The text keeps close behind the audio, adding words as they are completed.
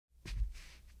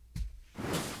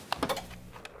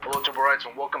guys,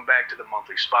 and welcome back to the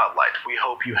Monthly Spotlight. We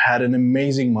hope you had an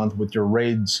amazing month with your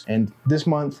raids, and this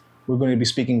month we're going to be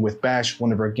speaking with Bash,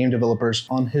 one of our game developers,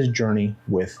 on his journey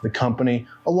with the company,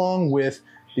 along with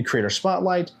the Creator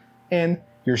Spotlight and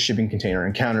your shipping container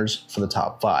encounters for the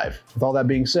top 5. With all that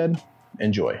being said,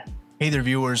 enjoy. Hey there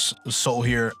viewers, Soul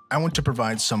here. I want to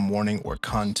provide some warning or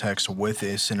context with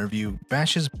this interview.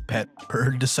 Bash's pet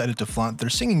bird decided to flaunt their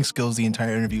singing skills the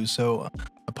entire interview, so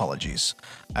apologies.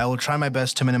 I will try my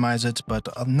best to minimize it, but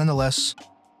nonetheless,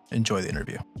 enjoy the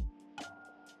interview.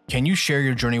 Can you share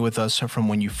your journey with us from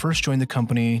when you first joined the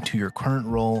company to your current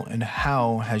role, and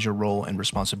how has your role and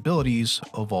responsibilities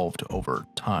evolved over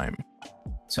time?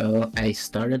 So I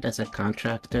started as a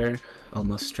contractor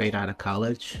almost straight out of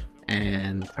college,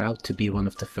 and proud to be one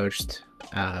of the first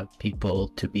people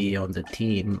to be on the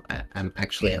team.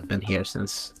 I've been here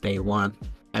since day one.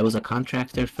 I was a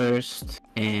contractor first,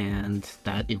 and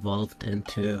that evolved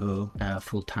into a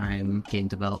full-time game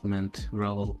development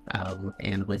role.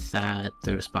 And with that,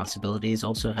 the responsibilities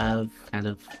also have kind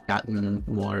of gotten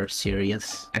more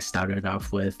serious. I started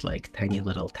off with like tiny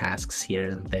little tasks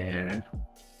here and there,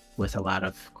 with a lot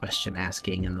of question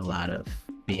asking and a lot of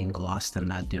being lost and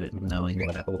not knowing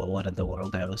what in the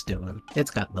world I was doing.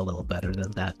 It's gotten a little better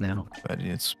than that now. But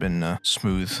it's been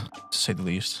smooth, to say the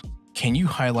least. Can you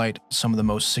highlight some of the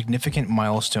most significant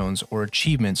milestones or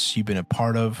achievements you've been a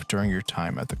part of during your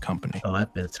time at the company? Oh,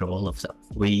 I've been through all of them.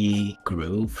 We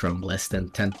grew from less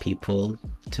than 10 people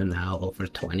to now over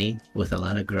 20 with a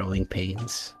lot of growing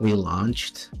pains. We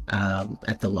launched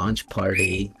at the launch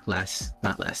party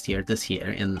this year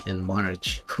in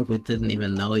March. We didn't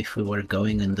even know if we were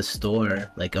going in the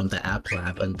store, like on the app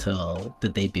lab, until the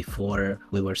day before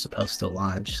we were supposed to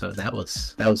launch. So that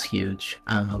was huge.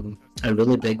 A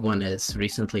really big one is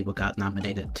recently we got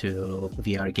nominated to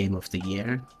VR Game of the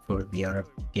Year for VR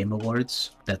Game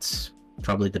Awards. That's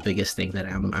probably the biggest thing that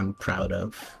I'm proud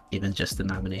of. Even just the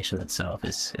nomination itself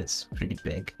is pretty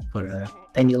big for a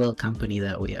tiny little company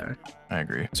that we are. I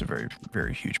agree. It's a very,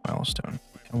 very huge milestone.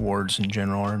 Awards in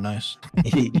general are nice.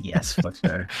 Yes, for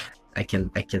sure. I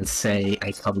can say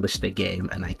I published a game,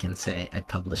 and I can say I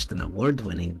published an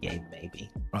award-winning game, maybe.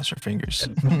 Cross your fingers.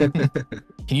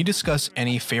 Can you discuss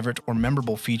any favorite or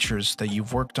memorable features that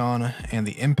you've worked on and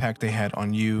the impact they had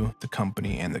on you, the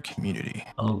company, and the community?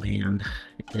 Oh man,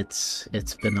 it's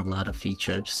been a lot of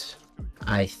features.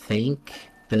 I think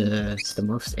the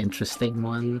most interesting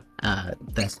one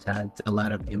that had a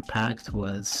lot of impact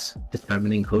was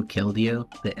determining who killed you,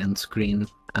 the end screen.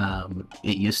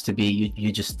 It used to be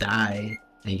you just die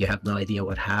and you have no idea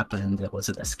what happened. Was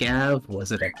it a scav?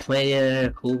 Was it a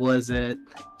player? Who was it?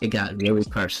 It got really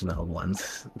personal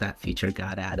once that feature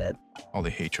got added. All the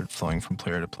hatred flowing from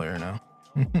player to player now.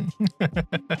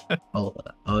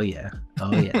 oh yeah,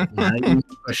 not even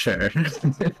for sure.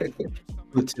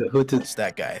 who to It's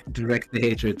that guy. direct the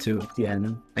hatred to? Yeah,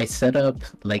 no. I set up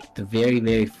like the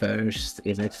very first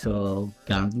initial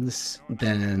guns,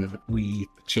 then we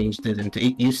changed it into,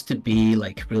 it used to be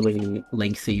like really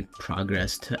lengthy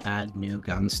progress to add new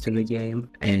guns to the game,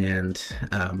 and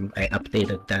I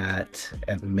updated that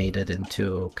and made it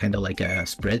into kind of like a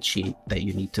spreadsheet that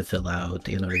you need to fill out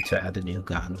in order to add a new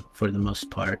gun for the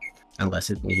most part, unless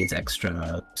it needs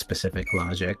extra specific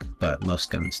logic, but most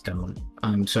guns don't.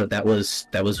 So that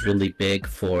was really big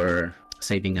for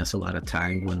saving us a lot of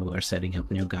time when we were setting up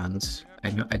new guns. I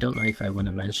don't know if I want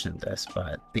to mention this,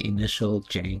 but the initial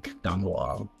jank gun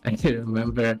wall, I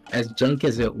remember, as junk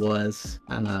as it was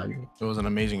It was an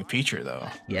amazing feature, though.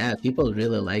 yeah, people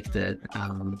really liked it.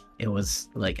 It was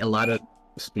like a lot of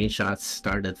screenshots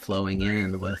started flowing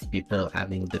in with people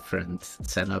having different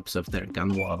setups of their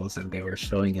gun walls, and they were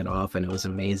showing it off, and it was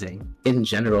amazing. In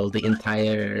general, the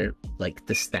entire, like,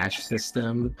 the stash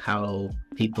system, I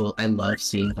love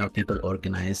seeing how people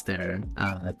organize their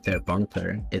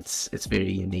bunker. It's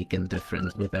very unique and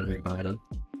different with everybody.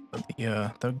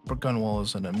 Yeah, the gun wall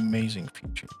is an amazing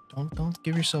feature. Don't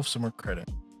give yourself some more credit.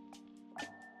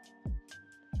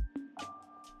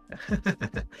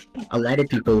 A lot of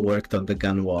people worked on the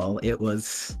gun wall.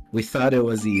 We thought it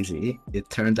was easy. It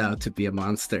turned out to be a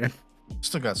monster.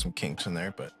 Still got some kinks in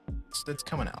there, but it's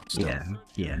coming out still.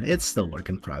 Yeah, it's still work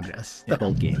in progress. The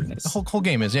whole game is. The whole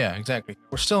game is, yeah, exactly.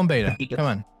 We're still in beta. Come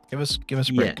on, give us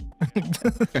a break.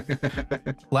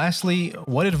 Yeah. Lastly,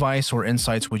 what advice or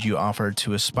insights would you offer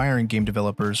to aspiring game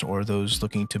developers or those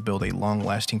looking to build a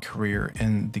long-lasting career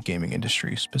in the gaming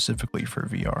industry, specifically for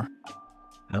VR?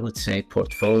 I would say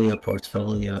portfolio,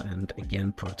 and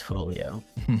again portfolio.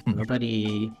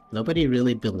 Nobody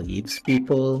really believes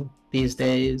people these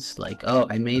days. Like, oh,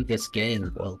 I made this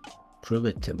game. Well, prove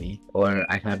it to me. Or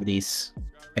I have these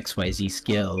XYZ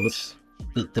skills.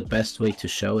 the best way to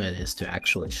show it is to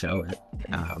actually show it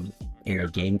in a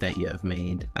game that you have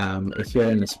made. If you're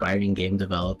an aspiring game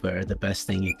developer, the best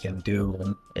thing you can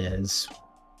do is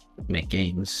make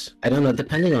games. I don't know,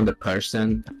 depending on the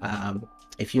person.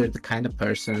 If you're the kind of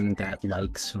person that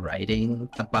likes writing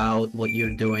about what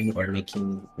you're doing, or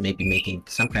maybe making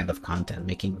some kind of content,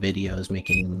 making videos,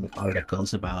 making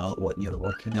articles about what you're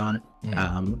working on,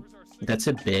 that's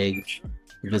a big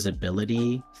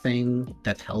visibility thing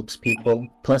that helps people.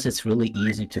 Plus, it's really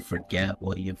easy to forget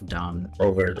what you've done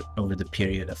over the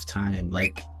period of time.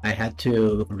 Like, I had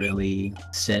to really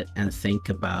sit and think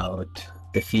about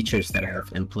the features that I have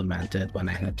implemented when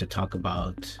I had to talk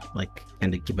about, like,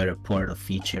 and give a report of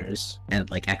features, and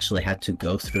like actually had to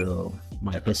go through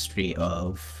my history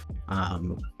of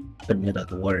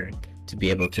submitted work to be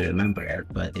able to remember it.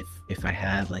 But if I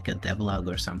had like a devlog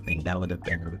or something, that would have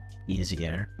been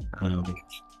easier.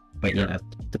 But yeah,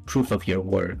 the proof of your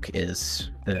work is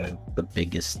the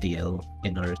biggest deal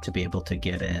in order to be able to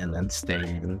get in and stay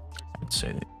in. I'd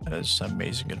say that is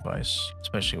amazing advice,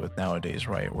 especially with nowadays,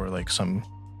 right? Where like some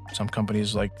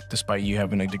companies, like, despite you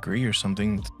having a degree or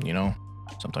something, you know,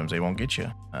 sometimes they won't get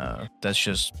you. That's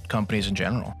just companies in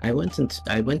general. I went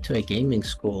to a gaming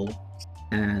school,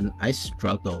 and I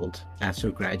struggled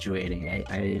after graduating.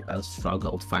 I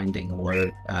struggled finding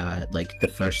work like the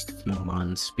first few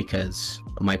months, because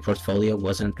my portfolio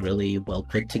wasn't really well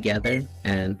put together,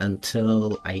 and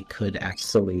until I could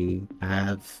actually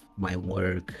have my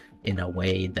work in a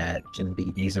way that can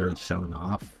be easily shown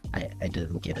off, I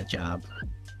didn't get a job.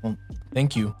 Well,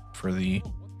 thank you for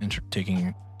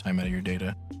taking time out of your day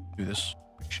to do this.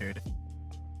 Appreciate it.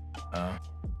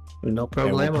 No I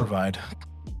problem. will provide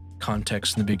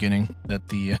context in the beginning that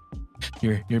the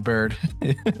your bird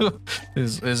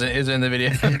is in the video.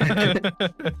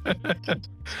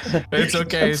 It's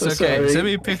okay. It's okay. Sorry. Send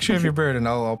me a picture of your bird and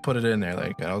I'll put it in there.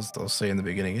 Like I'll say in the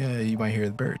beginning, yeah, you might hear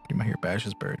the bird. You might hear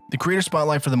Bash's bird. The creator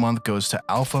spotlight for the month goes to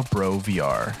Alpha Bro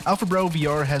VR. Alpha Bro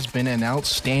VR has been an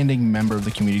outstanding member of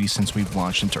the community since we've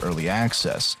launched into early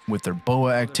access, with their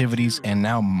BOA activities and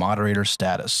now moderator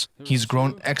status. He's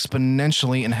grown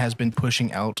exponentially and has been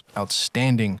pushing out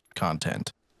outstanding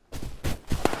content.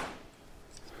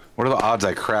 What are the odds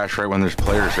I crash right when there's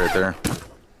players right there?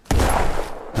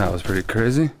 That was pretty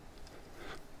crazy.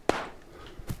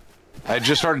 I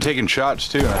just started taking shots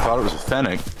too, and I thought it was a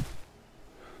Fennec.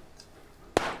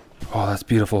 Oh, that's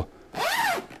beautiful.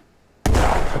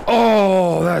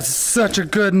 Oh, that's such a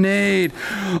good nade.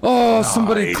 Oh,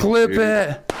 somebody Nice, clip dude.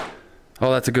 it.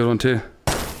 Oh, that's a good one too.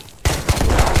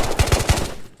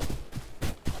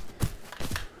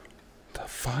 The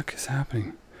fuck is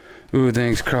happening? Ooh,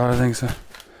 thanks, Crowd.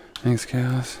 Thanks,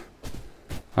 Chaos.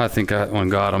 I think that one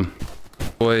got him.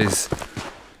 Boys.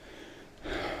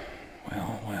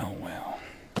 Well.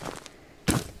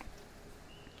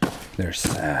 They're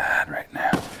sad right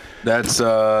now. That's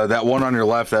that one on your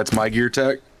left. That's my gear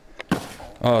tech.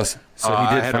 Oh, so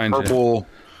he did find you.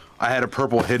 I had a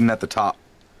purple hidden at the top.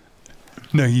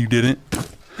 No, you didn't.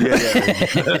 Yeah.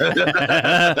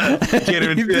 Can't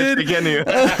even He did. can you?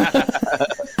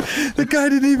 The guy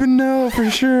didn't even know for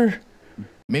sure.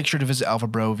 Make sure to visit Alpha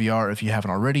Bro VR if you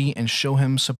haven't already and show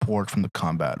him support from the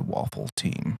Combat Waffle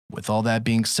team. With all that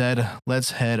being said,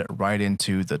 let's head right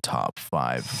into the top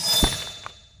 5.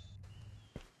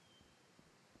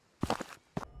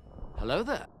 Hello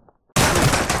there.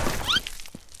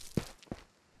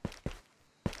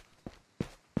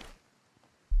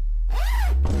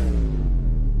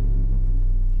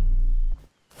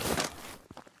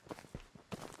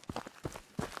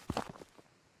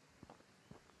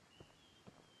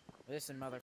 Listen,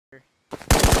 motherfucker.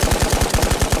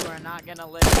 You are not gonna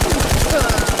live.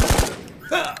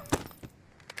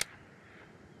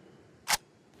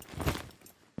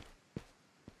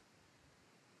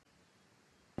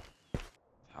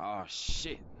 Oh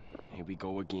shit. Here we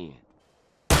go again.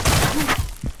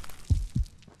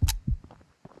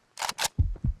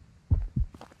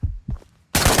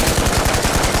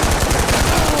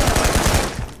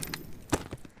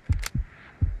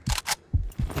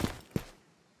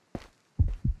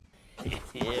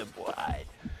 Yeah, boy.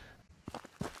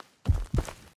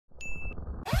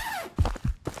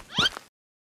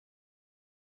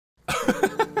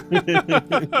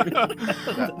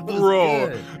 Bro,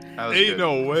 That was ain't good.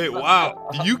 no way. Wow,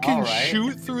 you can Alright.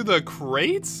 shoot through the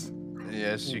crates?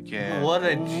 Yes, you can. What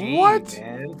a G, What?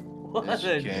 man. What Yes,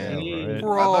 a you can. G.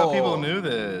 Bro. I thought people knew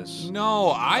this.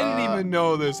 No, I didn't even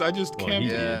know this. I just camped.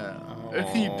 Yeah.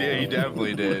 He did. He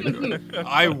definitely did.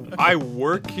 I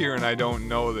work here and I don't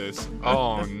know this.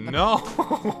 Oh no.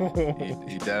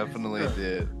 He definitely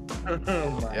did.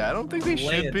 Yeah, I don't think they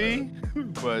should be,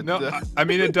 but No, I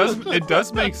mean it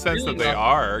does make sense that they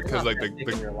are, because like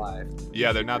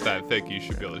yeah, they're not that thick. You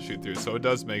should be able to shoot through. So it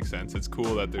does make sense. It's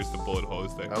cool that there's the bullet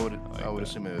holes there. I would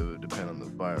assume it would depend on the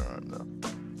firearm though.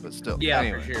 But still, Yeah,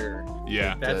 anyway, for sure.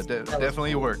 Yeah.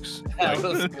 Definitely works. That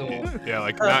was cool. Yeah,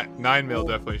 like 9 mil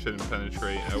definitely shouldn't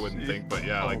penetrate. I wouldn't think, but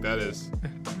yeah, like that is.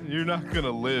 You're not gonna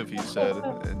live, he said,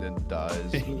 and then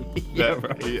dies. Yeah,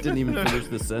 right. Didn't even finish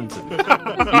the sentence.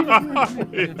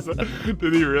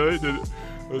 Did he really?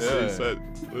 Let's see. He said,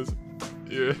 listen,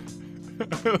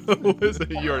 listen,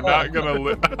 you're not gonna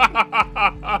live.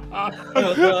 I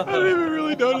didn't even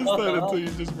really notice that until you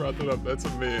just brought that up. That's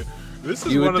amazing. This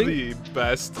is one of the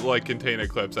best like container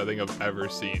clips I think I've ever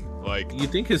seen. Like,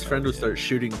 you'd think his friend would start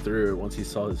shooting through it once he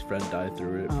saw his friend die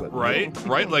through it. But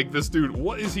right? Like this dude,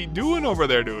 what is he doing over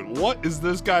there, dude? What is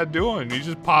this guy doing? He's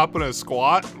just popping a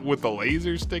squat with the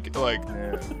laser stick. Like,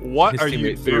 what are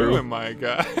you doing, my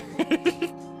guy?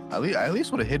 I at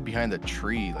least would have hid behind the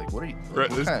tree. Like, what are you? Like,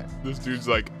 this dude's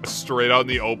like straight out in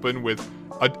the open with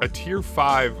a tier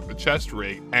 5 chest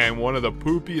rig and one of the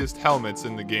poopiest helmets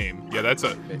in the game. Yeah, that's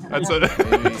a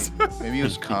maybe he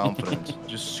was confident,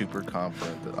 just super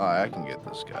confident that I can get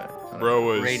this guy. Bro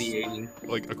was radiating.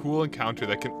 Like a cool encounter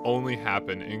that can only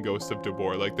happen in Ghost of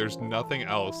Tabor. Like there's nothing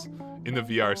else in the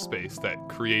VR space that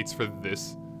creates for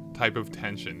this type of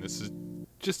tension. This is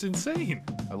just insane.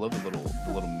 I love the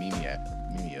little meme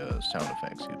sound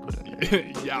effects you put in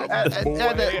there. Yeah, add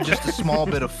just a small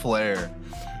bit of flair.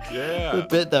 Yeah. The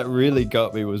bit that really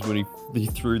got me was when he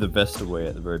threw the vest away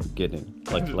at the very beginning,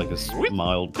 like a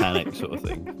mild panic sort of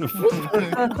thing. It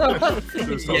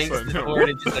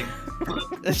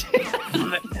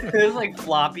was like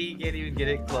floppy. You can't even get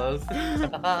it close.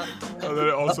 And then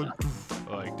it also,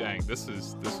 like, dang, this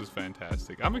is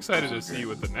fantastic. I'm excited to see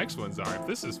what the next ones are. If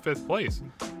this is 5th place,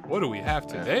 what do we have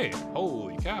today?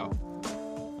 Holy cow!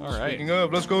 All right. Speaking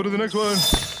of, let's go to the next one.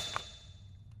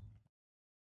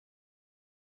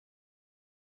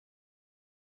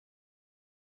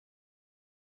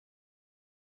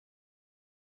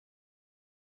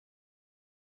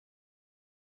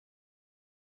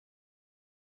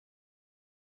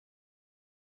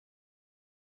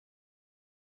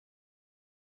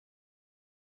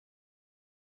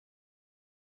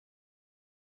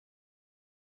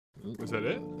 Was that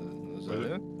it?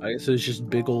 I guess it's just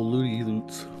big old looty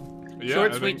loots. Yeah,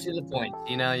 short, sweet, to the point.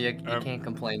 You know, you can't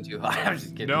complain too hard. I'm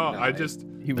just kidding. No,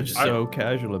 He was so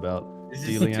casual about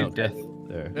dealing out death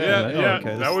there. Yeah, like, yeah.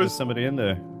 Okay, that was there's somebody in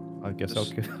there. I guess I'll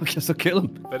kill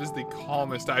him. That is the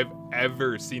calmest I've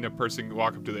ever seen a person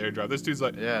walk up to the airdrop. This dude's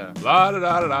like, yeah, la da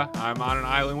da da da. I'm on an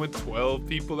island with 12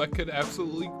 people that could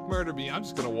absolutely murder me. I'm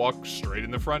just gonna walk straight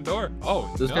in the front door.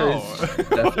 Oh Those no! guys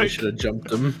definitely should have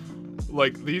jumped him.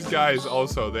 Like these guys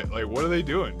also, like, what are they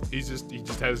doing? He just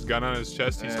has his gun on his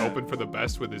chest. He's Yeah. hoping for the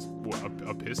best with his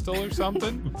a pistol or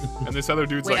something. And this other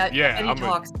dude's Wait, like, yeah,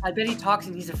 I bet he talks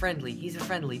and he's a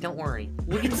friendly. Don't worry.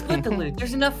 We can split the loot.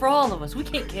 There's enough for all of us. We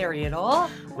can't carry it all.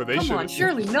 Well, they Come on,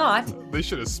 surely not. They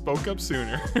should have spoke up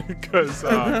sooner, because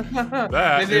that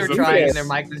Maybe they is were a trying face. and their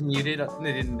mic was muted.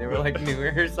 They didn't. They were like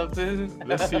newer or something.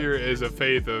 This here is a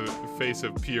face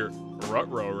of pure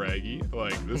rut-row raggy.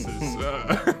 Like, this is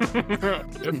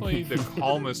definitely the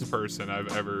calmest person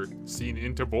I've ever seen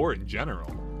in Tabor in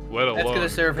general. Let alone That's gonna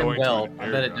serve him going to well. an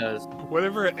I bet it airdrop. does.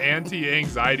 Whatever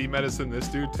anti-anxiety medicine this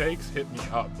dude takes, hit me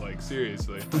up. Like,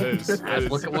 seriously. That is,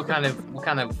 What kind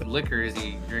of liquor is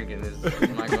he drinking? Is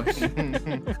my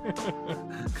question.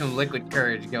 Some liquid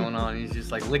courage going on. He's just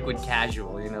like liquid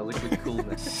casual, you know, liquid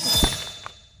coolness.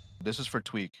 This is for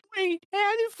Tweak. Wait,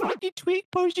 how the fuck did Tweak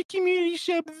post a community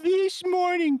sub this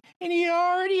morning, and he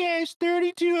already has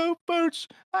 32 upvotes?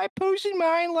 I posted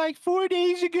mine like 4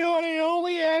 days ago, and I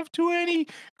only have 20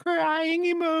 crying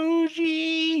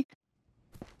emoji.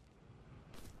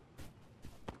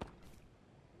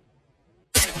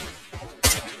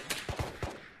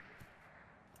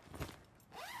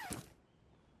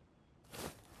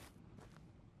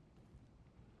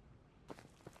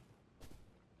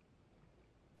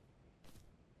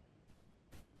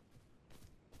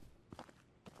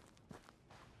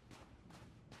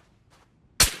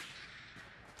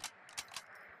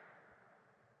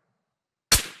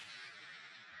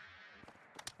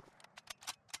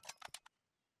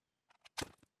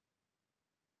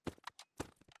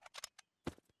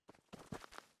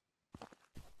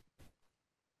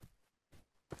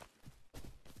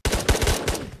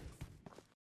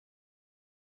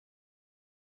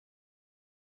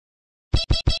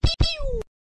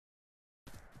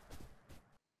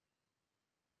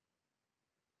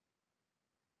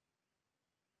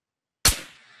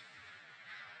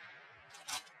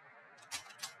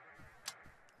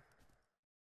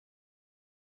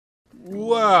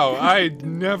 Wow, I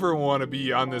never want to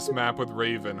be on this map with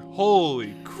Raven.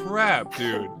 Holy crap,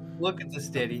 dude. Look at the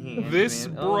steady hand. This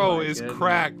man. bro Oh my is goodness.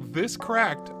 cracked. This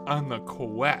cracked on the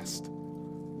quest.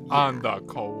 Yeah. On the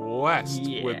quest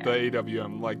with Yeah. the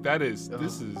AWM. Like, that is,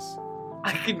 this is...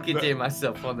 I couldn't contain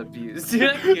myself on the views. Dude,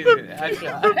 I couldn't.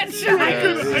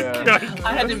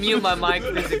 I had to mute my mic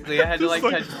physically. I had to like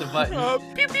touch the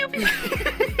button. Pew, pew, pew.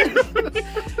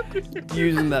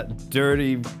 Using that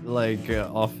dirty, like,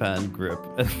 offhand grip.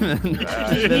 Oh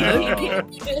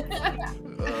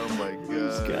my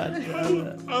god.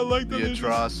 I like that. The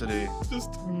atrocity.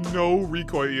 Just no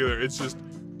recoil either. It's just,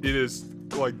 it is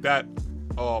like that.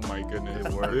 Oh my goodness.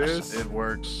 It works. It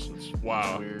works. It's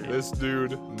wow. weird. This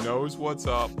dude knows what's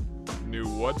up, knew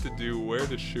what to do, where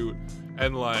to shoot,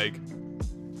 and like,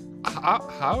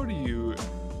 how do you?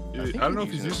 I don't know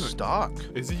if he's using a stock.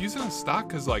 Is he using a stock?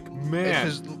 Cause like, man.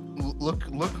 Because look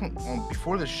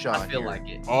before the shot. I feel here, like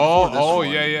it. Oh, one,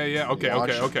 yeah. Okay.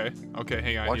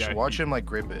 Hang on. Watch him like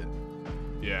grip it.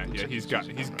 Yeah. He's got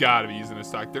to be using a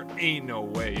stock. There ain't no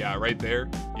way. Yeah, right there.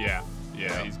 Yeah.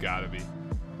 He's got to be.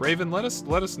 Raven, let us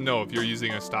know if you're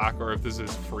using a stock or if this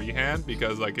is freehand,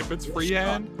 because like if it's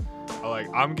freehand, like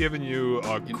I'm giving you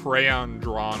a crayon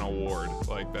drawn award.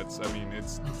 Like that's, I mean,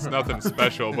 it's nothing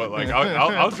special, but like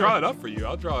I'll draw it up for you.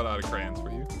 I'll draw it out of crayons for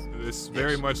you. This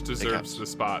very much deserves the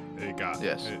spot it got.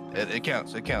 Yes, it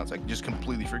counts. It counts. I just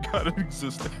completely forgot it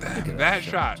existed. That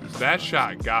shot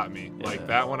got me. Like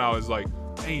that one, I was like,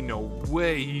 ain't no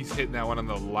way he's hitting that one on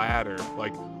the ladder.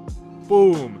 Like,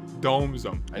 boom. Domes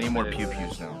them. I need more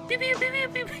pew-pews now. Pew, pew, pew, pew,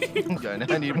 pew, pew.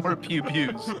 I need more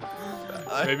pew-pews.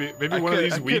 Maybe one of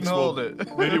these weeks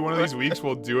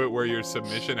we'll do it where your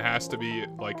submission has to be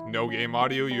like no game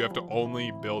audio. You have to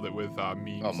only build it with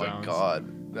meme Oh my sounds.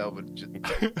 god. That would just, I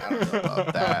don't know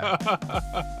about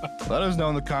that. Let us know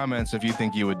in the comments if you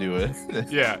think you would do it.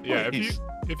 Yeah.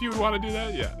 If you want to do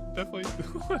that, yeah, definitely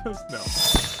let us know.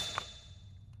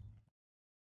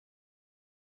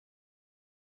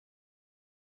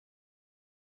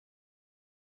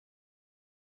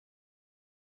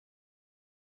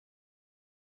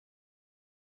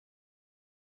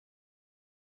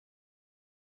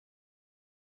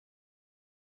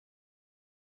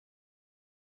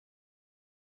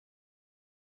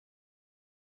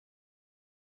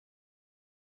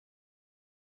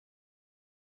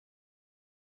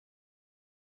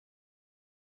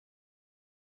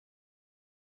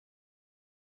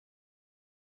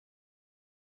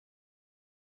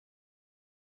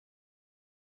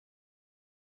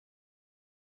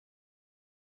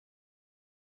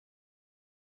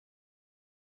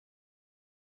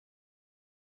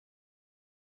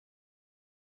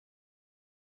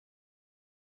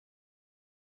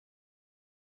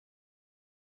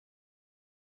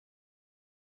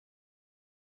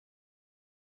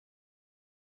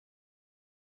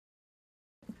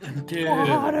 Dude.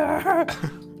 Water.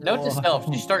 Note to self: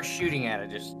 just start shooting at it.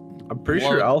 Just. I'm pretty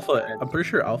sure Alpha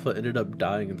ended up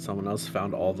dying and someone else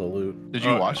found all the loot. Did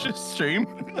you watch this stream?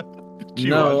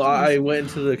 No, I went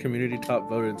into the community top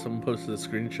vote and someone posted a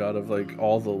screenshot of like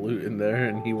all the loot in there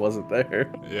and he wasn't there.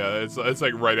 Yeah, it's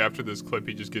like right after this clip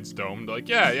he just gets domed. Like,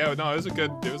 no, it was a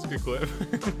good clip.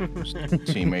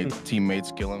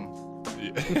 Teammates kill him.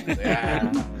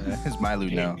 Yeah. It's my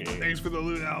loot now. Thanks for the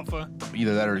loot, Alpha.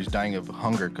 Either that or he's dying of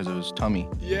hunger because of his tummy.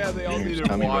 Yeah, they all needed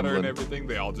water and everything.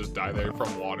 They all just die there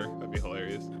from water. That'd be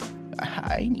hilarious.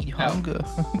 I need hunger.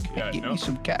 Give me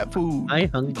some cat food. I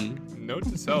hungry. Note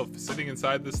to self: sitting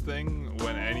inside this thing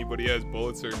when anybody has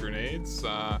bullets or grenades,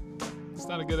 it's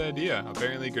not a good idea.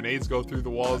 Apparently, grenades go through the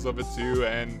walls of it too,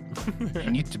 and you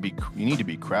need to be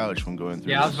crouched when going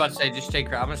through. Yeah, I was about to say, just stay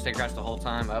crouched. I'm gonna stay crouched the whole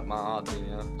time. Up my odds, you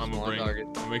know. I'm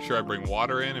gonna make sure I bring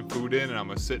water in and food in, and I'm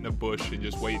gonna sit in a bush and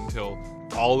just wait until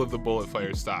all of the bullet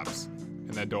fire stops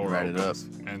and that door opens,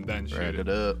 and then shoot it.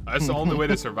 That's the only way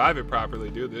to survive it properly,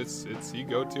 dude. It's you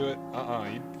go to it.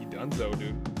 You donezo,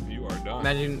 dude. You are done.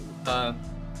 Imagine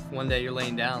one day you're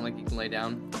laying down, like you can lay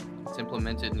down. It's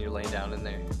implemented, and you're laying down in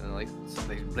there, and like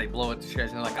they blow it to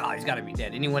shreds, and they're like, "Oh, he's got to be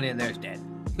dead. Anyone in there is dead."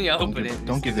 You open it.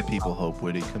 Don't give the people hope,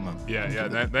 Woody. Come on. Yeah.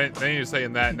 Then you're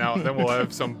saying that now. Then we'll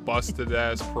have some busted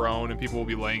ass prone, and people will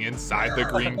be laying inside the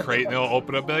green crate, and they'll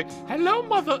open up, be like, "Hello,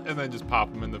 mother," and then just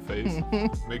pop them in the face.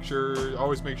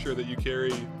 Always make sure that you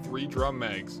carry 3 drum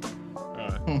mags.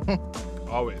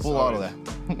 Always. Full out of that.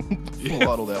 Full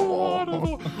out of that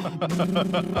wall.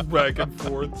 Back and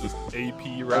forth, just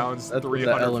AP rounds,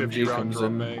 350 round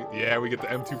drum mag. Yeah, we get the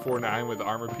M249 with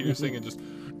armor piercing and just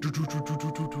to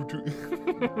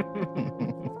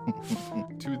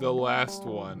the last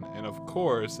one. And of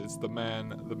course, it's the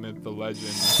man, the myth, the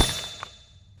legend.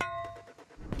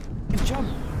 Jump.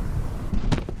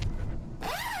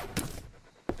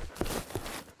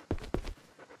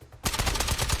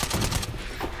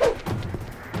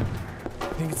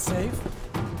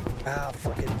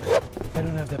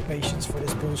 have the patience for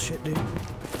this bullshit, dude. Oh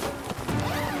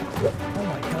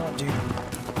my god, dude.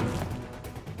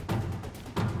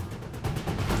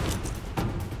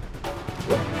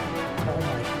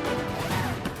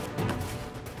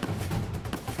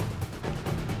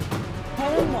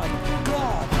 Oh my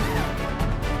god!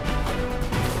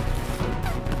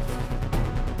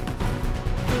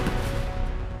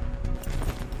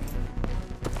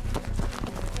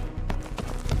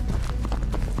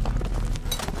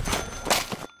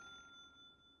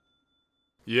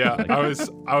 Yeah,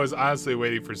 I was honestly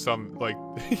waiting for some like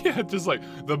yeah, just like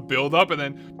the build up and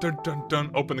then dun dun dun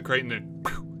open the crate and then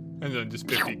pew, and then just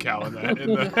 50 cal in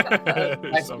that.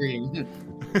 Ice cream.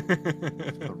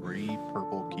 3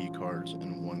 purple key cards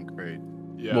in 1 crate.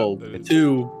 Yeah. Well,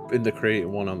 2 in the crate,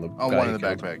 1 on the. Oh, 1 in the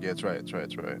backpack. Yeah, that's right.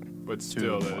 That's right. But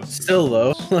still, that is Still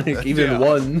though, like even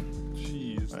 1.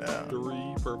 Jeez,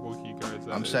 3 purple key cards.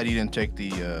 I'm sad he didn't take the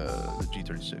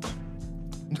G36.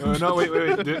 No, wait.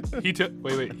 He took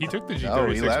the G36. Oh,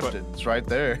 he left but... it. It's right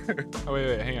there. Oh,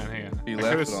 wait, hang on. He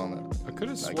left it on there. I could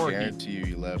have swore I guarantee you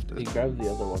he left it. He grabbed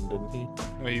the other one, didn't he?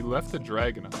 No, he left the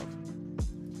Dragunov.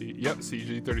 Yep,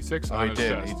 CG36 on his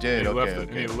did. chest. He did. And he left Okay. it.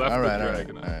 And he left All the right,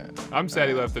 Dragunov. all right. I'm sad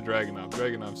he left the Dragunov.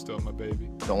 Dragunov's still my baby.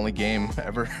 The only game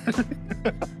ever.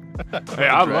 Hey,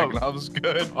 I love Dragunov's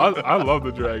good. I love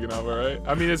the Dragunov. All right.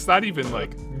 I mean, it's not even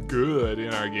like good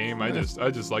in our game. I just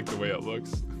like the way it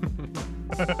looks.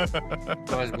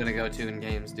 It's always been a go-to in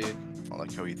games, dude. I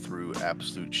like how he threw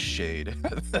absolute shade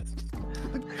on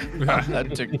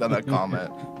that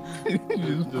comment.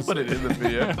 Just put it in the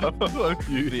video.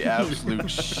 The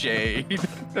absolute shade. You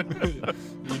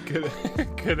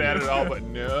could add it all, but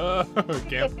no.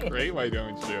 Camp Crate, why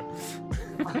don't you?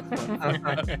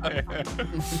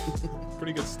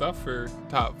 Pretty good stuff for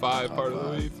top 5 part of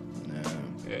the week.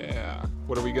 Yeah.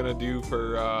 What are we gonna do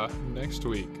for next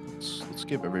week? Let's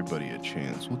give everybody a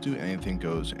chance. We'll do anything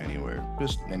goes anywhere.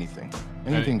 Just anything.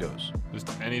 Anything goes. Just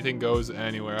anything goes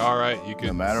anywhere. All right, you can.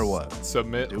 No matter what.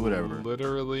 Submit. Do whatever.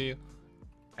 Literally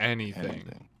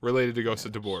anything related to Ghost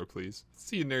of Tabor, please.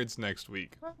 See you nerds next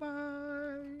week.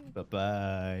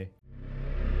 Bye-bye.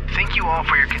 Thank you all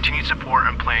for your continued support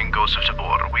in playing Ghost of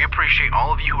Tabor. We appreciate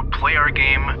all of you who play our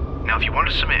game. Now, if you want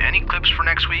to submit any clips for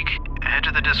next week, head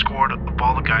to the Discord,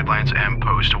 follow the guidelines, and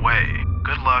post away.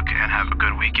 Good luck and have a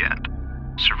good weekend.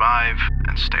 Survive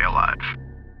and stay alive.